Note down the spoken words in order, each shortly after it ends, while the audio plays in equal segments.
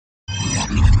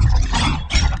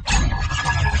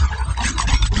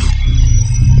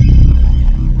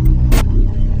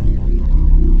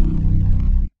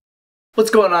What's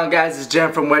going on, guys? It's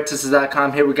Jen from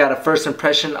WearTesters.com. Here we got a first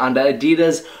impression on the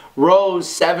Adidas Rose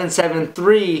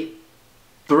 7733.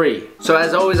 So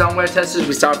as always on Wear Testers,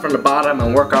 we start from the bottom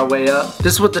and work our way up.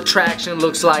 This is what the traction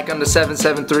looks like on the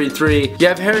 7733. You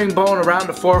have herringbone around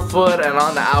the forefoot and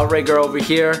on the outrigger over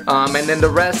here. And then the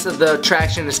rest of the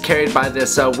traction is carried by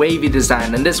this wavy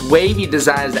design. And this wavy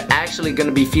design is actually going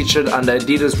to be featured on the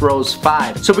Adidas Rose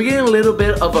 5. So we're getting a little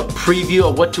bit of a preview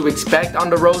of what to expect on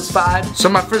the Rose 5. So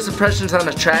my first impressions on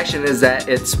the traction is that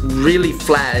it's really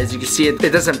flat. As you can see, it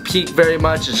doesn't peak very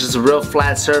much. It's just a real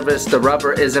flat surface. The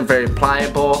rubber isn't very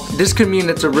pliable. This could mean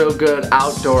it's a real good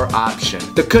outdoor option.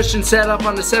 The cushion setup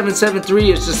on the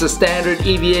 773 is just a standard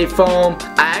EVA foam.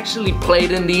 I actually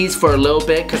played in these for a little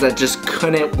bit because I just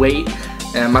couldn't wait.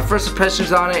 And my first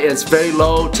impressions on it is very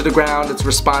low to the ground, it's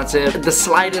responsive, the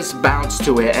slightest bounce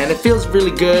to it, and it feels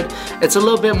really good. It's a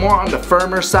little bit more on the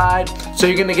firmer side, so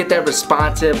you're gonna get that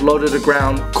responsive, low to the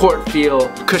ground, court feel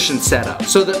cushion setup.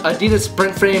 So the Adidas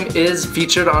Sprint Frame is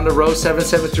featured on the Rose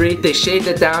 773. They shaved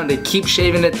it down, they keep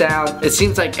shaving it down. It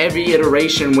seems like every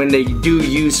iteration when they do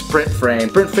use Sprint Frame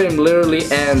literally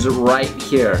ends right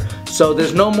here. So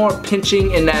there's no more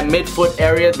pinching in that midfoot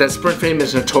area that Sprint Frame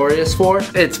is notorious for.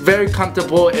 It's very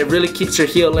comfortable, it really keeps your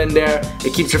heel in there,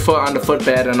 it keeps your foot on the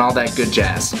footbed and all that good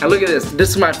jazz. And look at this, this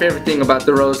is my favorite thing about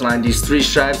the Rose line, these three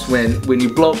stripes. When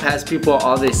you blow past people,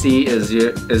 all they see is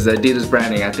the Adidas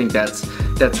branding. I think that's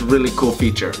a really cool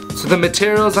feature. So the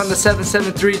materials on the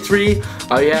 7733,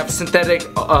 you have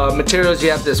synthetic materials.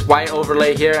 You have this white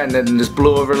overlay here and then this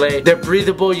blue overlay. They're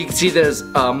breathable. You can see there's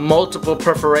multiple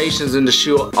perforations in the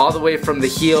shoe, all the way from the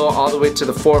heel all the way to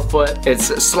the forefoot. It's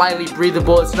slightly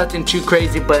breathable. It's nothing too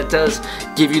crazy, but it does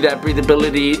give you that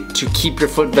breathability to keep your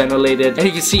foot ventilated. And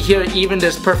you can see here even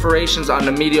there's perforations on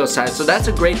the medial side, so that's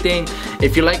a great thing.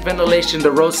 If you like ventilation,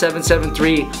 the Rose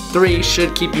 7733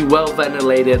 should keep you well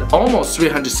ventilated, almost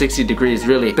 360 degrees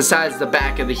really, besides the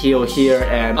back of the heel here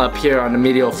and up here on the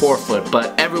medial forefoot,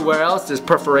 but everywhere else is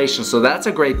perforation, so that's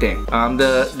a great thing.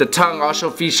 The tongue also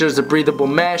features a breathable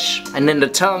mesh, and then the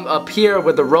tongue up here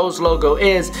where the Rose logo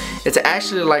is, it's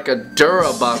actually like a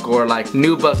Durabuck or like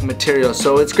Nubuck material,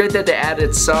 so it's great that they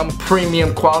added some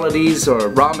premium qualities or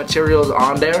raw materials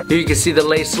on there. Here you can see the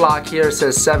lace lock here, it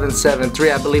says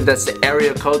 773. I believe that's the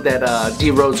area code that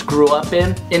D Rose grew up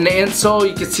in. In the insole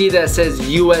you can see that it says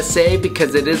USA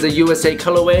because it is a USA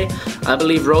colorway. I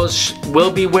believe Rose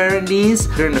will be wearing these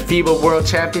during the FIBA World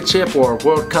Championship or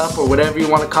World Cup or whatever you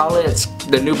want to call it. It's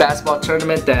the new basketball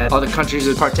tournament that all the countries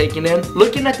are partaking in.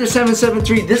 Looking at the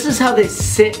 773, this is how they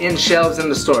sit in shelves in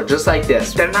the store, just like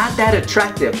this. They're not that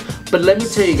attractive, but let me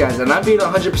tell you guys, and I'm being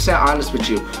 100% honest with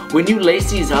you, when you lace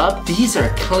these up, these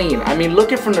are clean. I mean,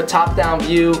 look at from the top down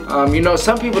view. You know,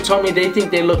 some people told me they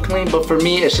think they look clean, but for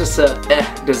me, it's just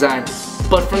a design.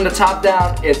 But from the top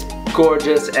down, it's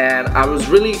gorgeous, and I was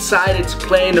really excited to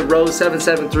play in the Rose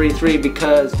 7733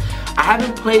 because I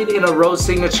haven't played in a Rose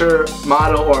signature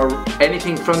model or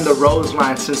anything from the Rose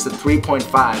line since the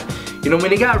 3.5. You know,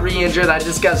 when he got re-injured, I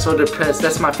just got so depressed.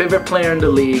 That's my favorite player in the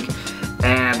league,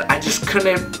 and I just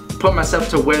couldn't put myself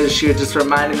to wear the shoe. It just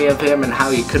reminded me of him and how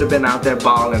he could have been out there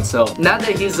balling. So now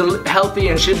that he's healthy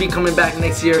and should be coming back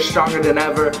next year stronger than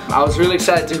ever, I was really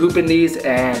excited to hoop in these,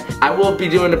 and I will be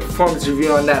doing a performance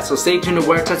review on that. So stay tuned to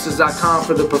WearTesters.com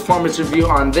for the performance review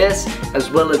on this,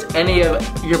 as well as any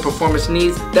of your performance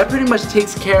needs. That pretty much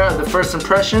takes care of the first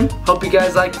impression. Hope you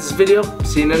guys like this video.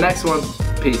 See you in the next one.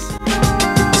 Peace.